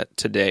films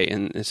today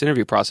in this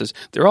interview process.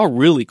 They're all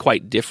really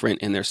quite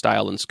different in their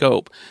style and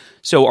scope.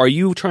 So are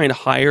you trying to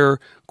hire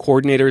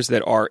coordinators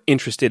that are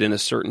interested in a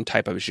certain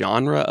type of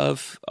genre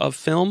of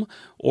film,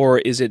 or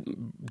is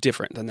it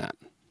different than that?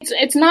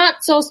 It's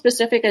not so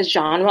specific as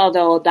genre,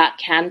 although that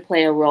can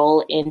play a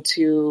role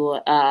into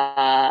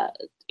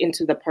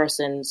the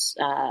person's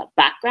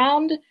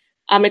background.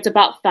 It's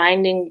about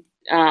finding,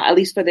 at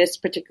least for this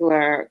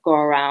particular go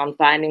around,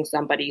 finding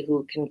somebody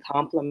who can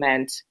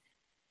complement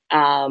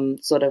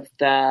sort of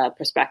the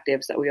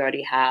perspectives that we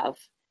already have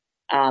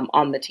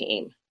on the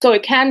team. So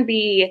it can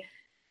be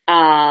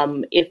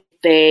if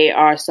they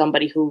are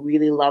somebody who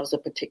really loves a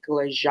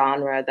particular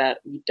genre that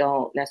we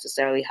don't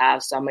necessarily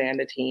have somebody on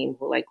the team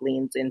who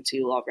leans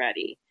into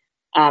already.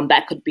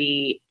 That could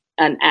be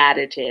an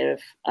additive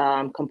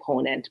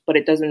component, but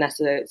it doesn't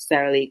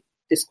necessarily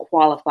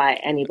disqualify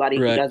anybody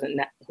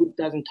who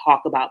doesn't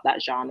talk about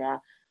that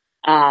genre.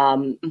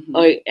 And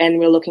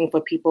we're looking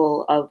for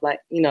people of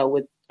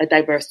with a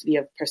diversity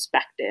of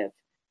perspective.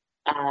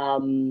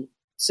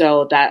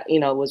 So that,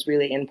 was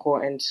really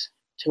important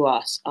to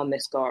us on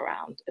this go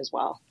around as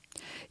well.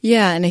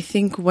 Yeah, and I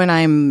think when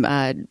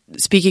I'm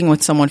speaking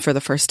with someone for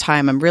the first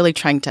time, I'm really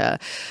trying to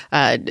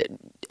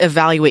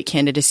evaluate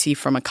candidacy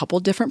from a couple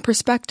different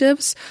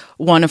perspectives.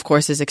 One, of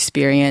course, is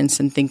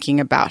experience and thinking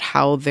about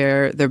how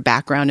their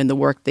background and the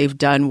work they've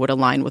done would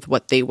align with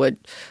what they would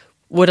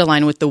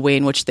align with the way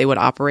in which they would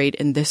operate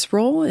in this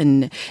role,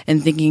 and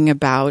thinking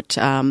about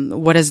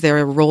what has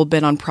their role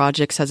been on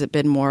projects. Has it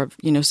been more,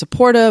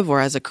 supportive or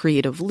as a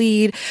creative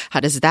lead?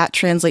 How does that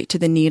translate to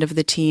the need of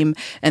the team?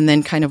 And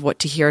then kind of what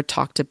Tahirah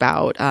talked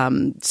about,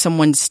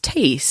 someone's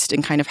taste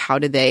and kind of how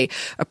do they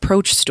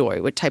approach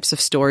story? What types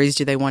of stories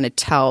do they want to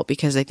tell?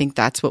 Because I think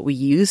that's what we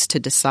use to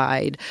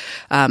decide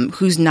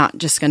who's not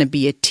just going to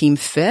be a team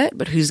fit,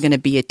 but who's going to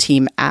be a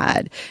team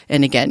add.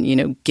 And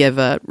again,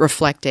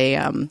 reflect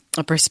a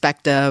perspective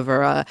perspective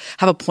or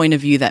have a point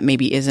of view that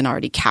maybe isn't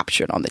already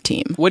captured on the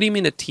team. What do you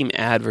mean a team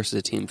ad versus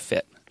a team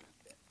fit?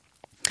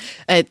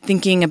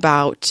 Thinking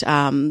about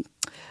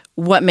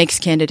what makes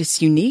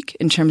candidates unique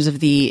in terms of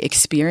the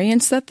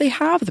experience that they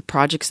have, the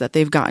projects that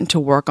they've gotten to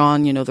work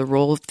on, the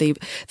role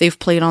they've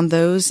played on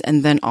those,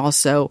 and then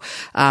also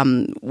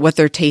what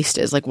their taste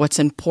is, like what's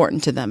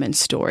important to them in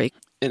story.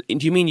 And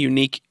do you mean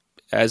unique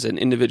as an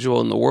individual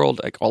in the world,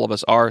 like all of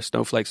us are,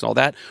 snowflakes and all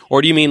that?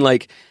 Or do you mean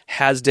like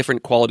has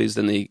different qualities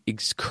than the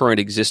current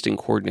existing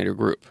coordinator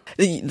group?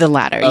 The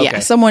latter, okay. Yeah.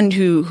 Someone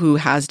who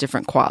has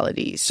different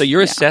qualities. So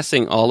you're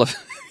assessing all of...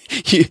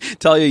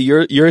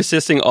 you're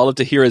assisting all of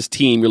Tahirah's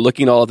team. You're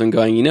looking at all of them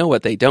going, you know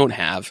what they don't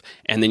have,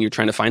 and then you're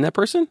trying to find that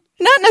person?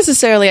 Not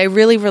necessarily. I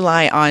really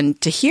rely on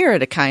Tahirah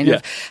to kind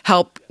of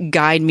help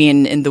guide me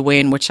in the way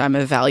in which I'm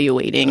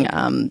evaluating,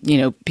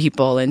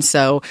 people. And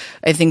so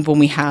I think when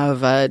we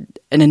have an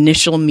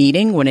initial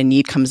meeting, when a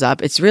need comes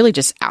up, it's really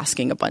just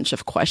asking a bunch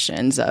of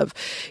questions of,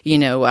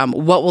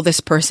 what will this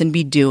person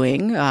be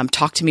doing?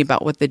 Talk to me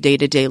about what the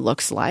day-to-day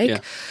looks like. Yeah.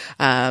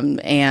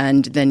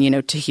 And then,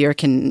 Tahirah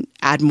can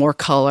add more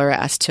color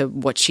as to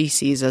what she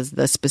sees as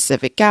the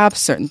specific gaps,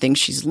 certain things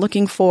she's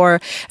looking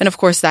for. And of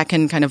course, that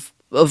can kind of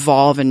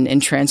evolve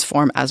and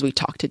transform as we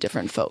talk to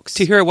different folks.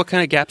 Tahirah, what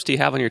kind of gaps do you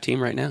have on your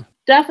team right now?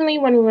 Definitely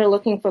when we were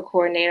looking for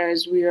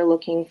coordinators, we were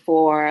looking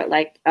for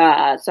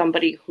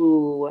somebody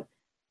who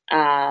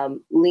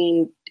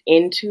leaned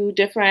into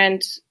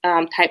different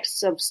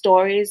types of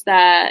stories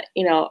that,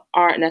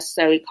 aren't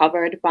necessarily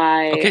covered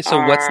by... Okay, so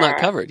what's not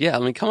covered? Yeah,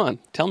 come on,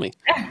 tell me.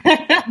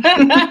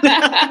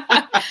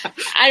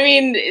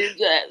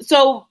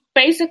 So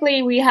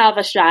basically we have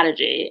a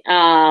strategy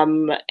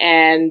and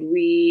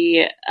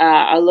we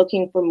are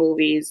looking for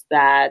movies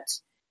that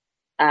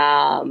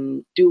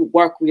do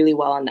work really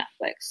well on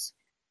Netflix.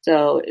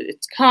 So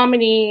it's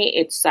comedy,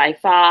 it's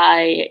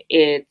sci-fi,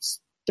 it's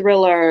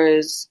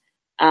thrillers,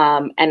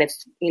 and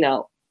it's,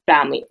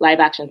 live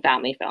action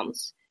family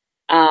films.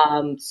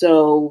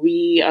 So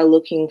we are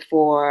looking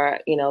for,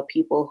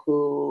 people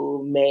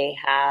who may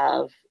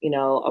have,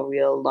 a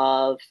real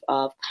love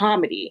of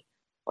comedy,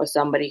 or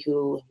somebody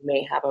who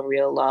may have a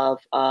real love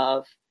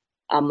of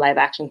live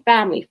action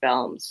family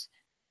films.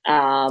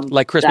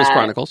 Like Christmas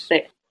Chronicles.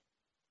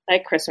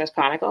 Like Christmas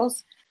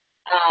Chronicles.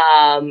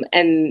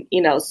 And,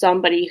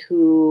 somebody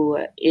who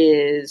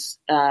is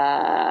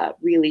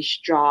really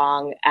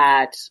strong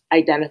at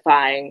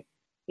identifying,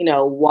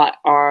 what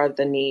are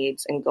the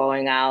needs and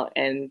going out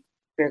and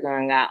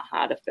figuring out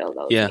how to fill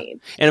those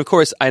needs. And of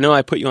course, I know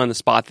I put you on the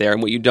spot there,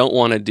 and what you don't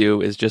want to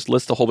do is just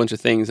list a whole bunch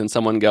of things and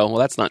someone go, well,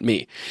 that's not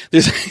me.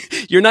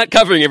 You're not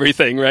covering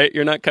everything, right?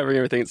 You're not covering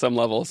everything at some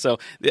level. So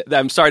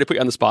I'm sorry to put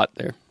you on the spot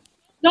there.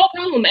 No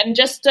problem. And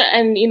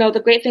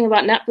the great thing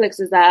about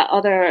Netflix is that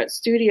other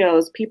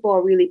studios, people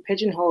are really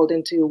pigeonholed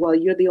into, well,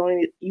 you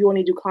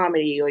only do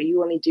comedy, or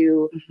you only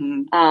do,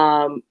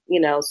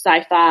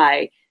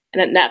 sci-fi.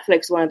 And at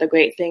Netflix, one of the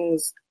great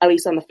things, at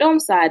least on the film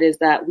side, is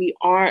that we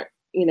aren't,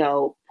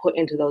 put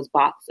into those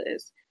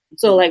boxes.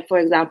 So like, for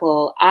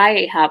example,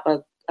 I have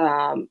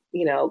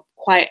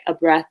quite a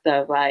breadth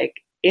of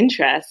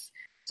interests.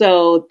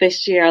 So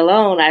this year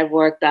alone, I've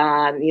worked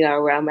on, a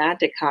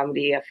romantic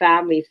comedy, a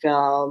family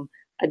film,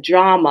 a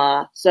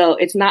drama. So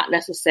it's not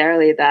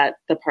necessarily that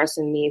the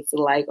person needs to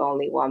like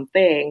only one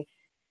thing.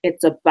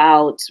 It's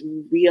about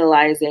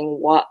realizing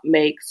what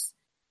makes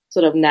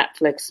sort of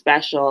Netflix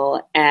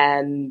special,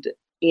 and,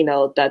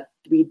 that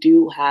we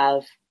do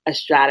have a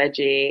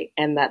strategy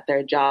and that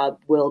their job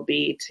will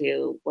be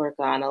to work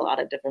on a lot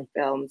of different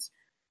films.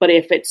 But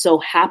if it so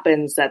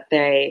happens that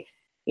they,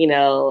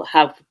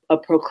 have a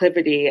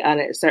proclivity on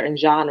a certain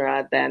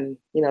genre, then,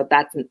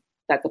 that's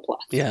a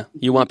plus. Yeah.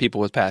 You want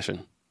people with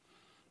passion.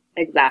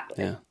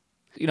 Exactly.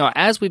 Yeah.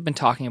 As we've been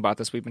talking about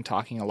this, we've been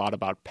talking a lot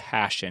about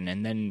passion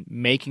and then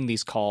making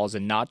these calls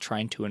and not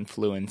trying to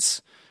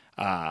influence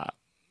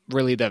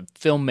really the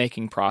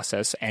filmmaking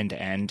process end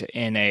to end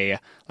in a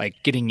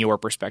getting your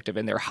perspective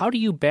in there. How do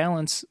you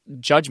balance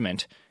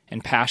judgment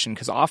and passion?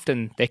 Because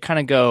often they kind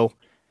of go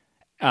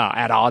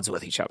at odds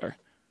with each other.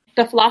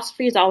 The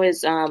philosophy is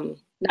always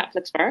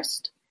Netflix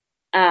first.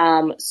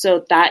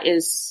 So that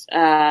is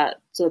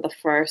the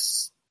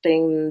first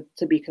thing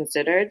to be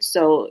considered.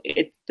 So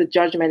the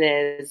judgment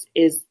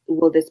is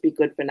will this be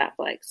good for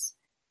Netflix?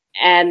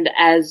 And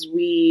as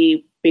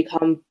we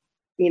become,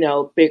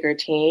 bigger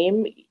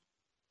team,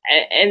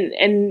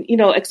 and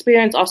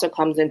experience also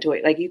comes into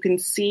it. Like, you can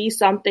see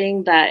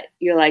something that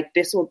you're like,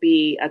 this will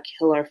be a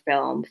killer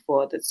film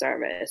for the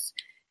service.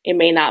 It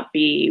may not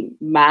be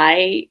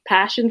my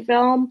passion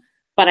film,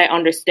 but I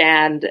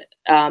understand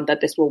that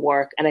this will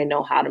work, and I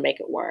know how to make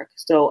it work.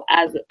 So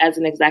as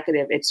an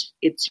executive,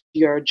 it's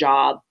your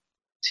job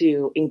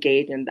to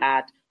engage in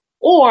that,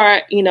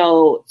 or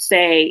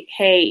say,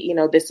 hey,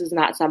 this is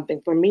not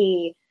something for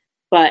me,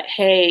 but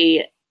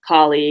hey,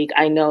 colleague,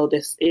 I know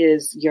this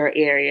is your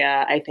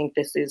area. I think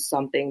this is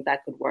something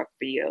that could work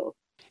for you.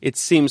 It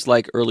seems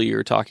like earlier you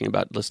were talking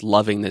about just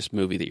loving this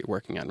movie that you're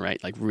working on,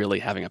 right? Like really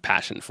having a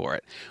passion for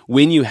it.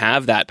 When you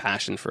have that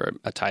passion for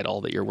a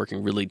title that you're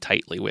working really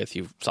tightly with,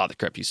 you saw the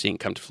script, you see it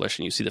come to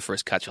fruition, you see the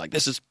first cut, you're like,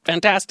 this is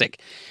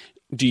fantastic.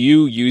 Do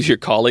you use your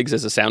colleagues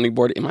as a sounding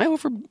board? Am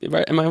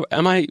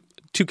I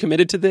too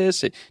committed to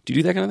this? Do you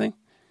do that kind of thing?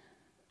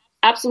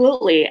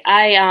 Absolutely.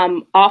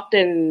 I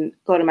often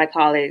go to my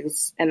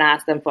colleagues and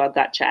ask them for a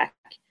gut check.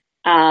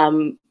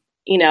 And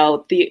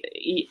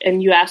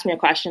you asked me a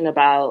question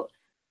about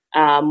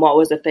what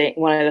was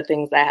one of the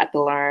things I had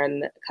to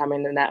learn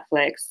coming to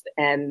Netflix,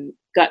 and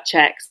gut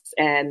checks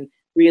and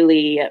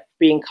really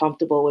being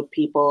comfortable with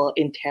people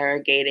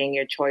interrogating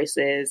your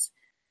choices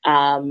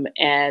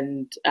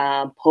and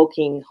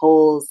poking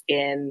holes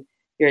in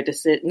your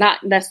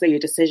not necessarily your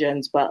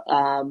decisions, but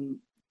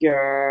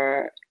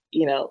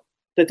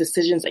the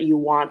decisions that you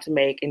want to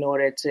make in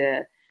order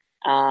to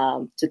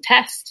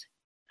test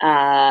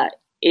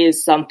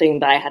is something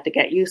that I had to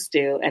get used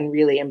to and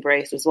really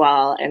embrace as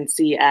well, and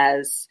see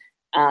as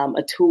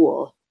a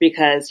tool,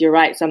 because you're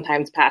right,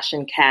 sometimes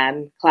passion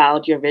can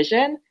cloud your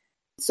vision.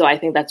 So I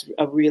think that's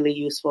a really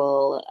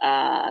useful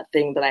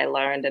thing that I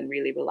learned and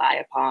really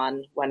rely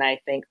upon when I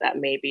think that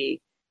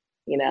maybe,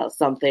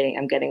 something,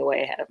 I'm getting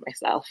way ahead of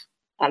myself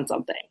on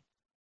something.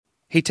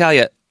 Hey,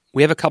 Talia,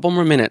 we have a couple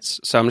more minutes,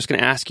 so I'm just going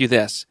to ask you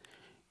this.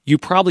 You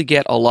probably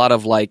get a lot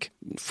of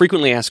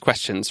frequently asked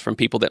questions from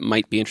people that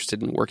might be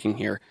interested in working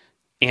here.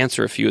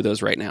 Answer a few of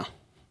those right now.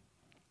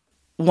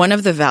 One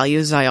of the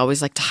values I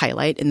always like to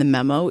highlight in the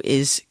memo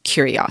is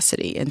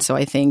curiosity. And so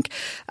I think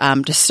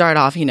to start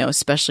off,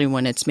 especially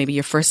when it's maybe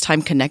your first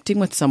time connecting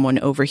with someone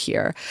over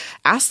here,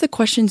 ask the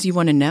questions you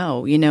want to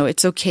know.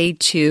 It's okay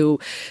to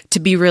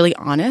be really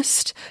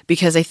honest,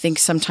 because I think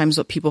sometimes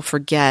what people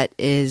forget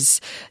is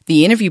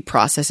the interview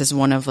process is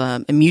one of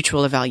a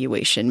mutual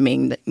evaluation,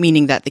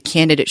 meaning that the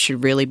candidate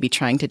should really be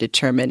trying to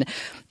determine,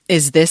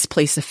 is this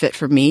place a fit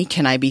for me?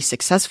 Can I be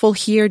successful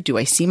here? Do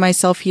I see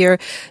myself here?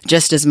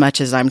 Just as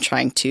much as I'm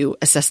trying to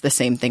assess the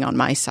same thing on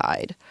my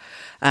side.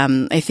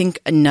 I think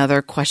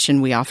another question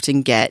we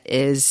often get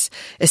is,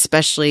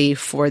 especially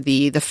for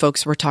the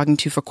folks we're talking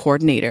to for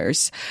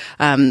coordinators,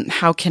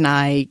 how can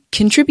I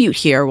contribute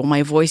here? Will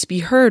my voice be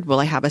heard? Will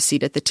I have a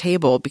seat at the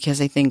table?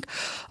 Because I think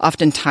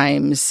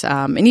oftentimes,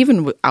 and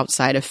even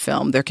outside of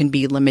film, there can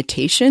be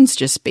limitations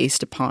just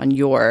based upon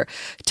your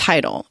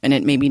title, and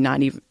it maybe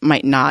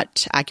might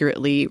not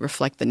accurately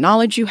reflect the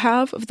knowledge you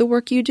have of the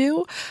work you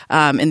do,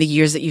 and the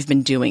years that you've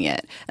been doing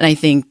it. And I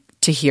think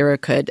Tahirah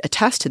could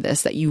attest to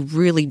this, that you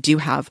really do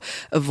have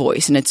a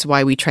voice. And it's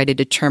why we try to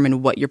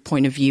determine what your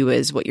point of view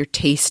is, what your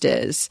taste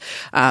is,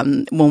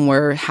 when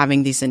we're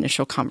having these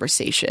initial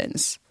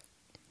conversations.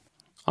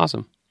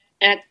 Awesome.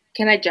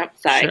 Can I jump?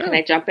 Sorry, Sure. Can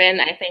I jump in?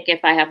 I think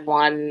if I have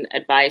one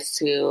advice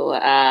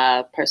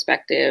to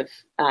prospective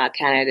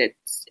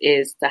candidates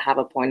is to have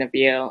a point of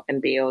view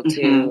and be able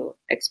to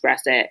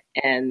express it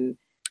and,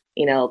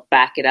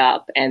 back it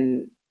up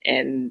and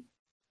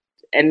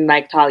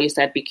like Talia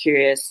said, be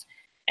curious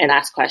and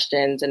ask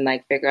questions and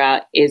figure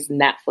out, is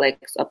Netflix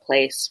a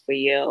place for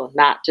you?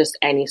 Not just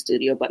any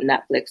studio, but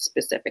Netflix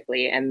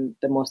specifically, and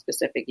the more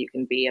specific you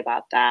can be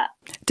about that.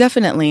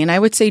 Definitely. And I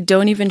would say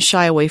don't even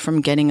shy away from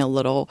getting a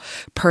little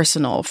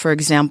personal. For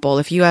example,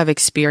 if you have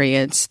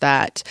experience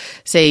that,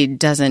 say,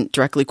 doesn't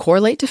directly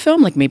correlate to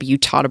film, like maybe you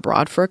taught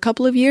abroad for a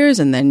couple of years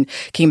and then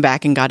came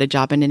back and got a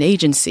job in an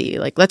agency,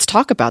 let's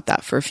talk about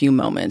that for a few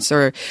moments.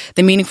 Or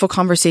the meaningful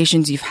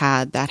conversations you've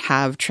had that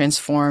have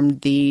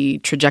transformed the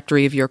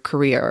trajectory of your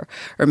career.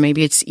 Or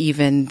maybe it's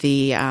even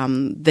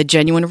the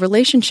genuine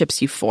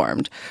relationships you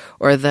formed,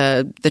 or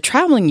the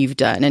traveling you've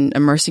done and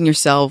immersing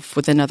yourself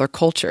within other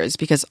cultures,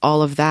 because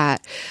all of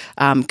that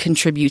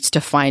contributes to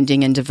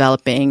finding and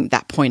developing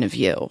that point of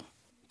view.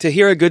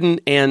 Tahirah Gooden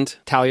and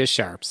Talia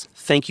Sharps,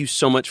 thank you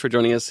so much for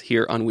joining us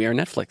here on We Are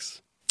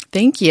Netflix.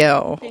 Thank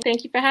you.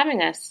 Thank you for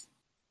having us.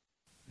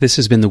 This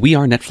has been the We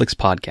Are Netflix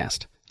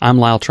podcast. I'm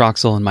Lyle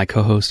Troxell, and my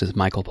co-host is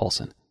Michael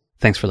Polson.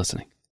 Thanks for listening.